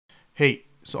Hey,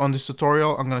 so on this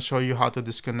tutorial, I'm going to show you how to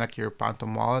disconnect your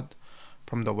Phantom wallet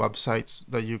from the websites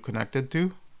that you connected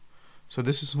to. So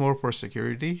this is more for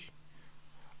security.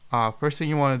 First thing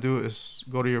you want to do is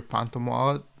go to your Phantom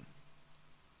wallet.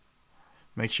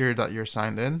 Make sure that you're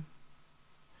signed in.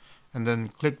 And then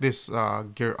click this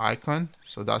gear icon.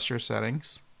 So that's your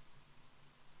settings.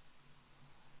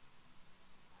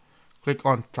 Click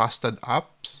on Trusted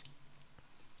Apps.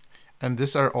 And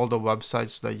these are all the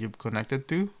websites that you've connected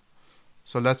to.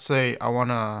 So let's say I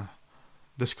want to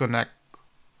disconnect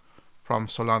from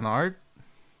Solana Art.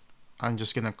 I'm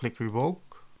just going to click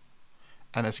Revoke,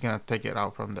 and it's going to take it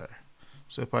out from there.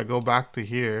 So if I go back to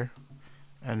here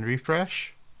and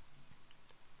refresh,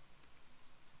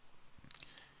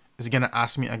 it's going to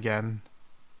ask me again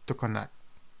to connect.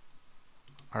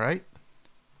 Alright?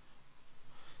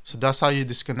 So that's how you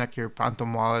disconnect your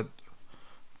Phantom wallet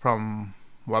from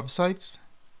websites.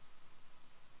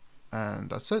 And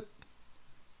that's it.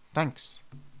 Thanks.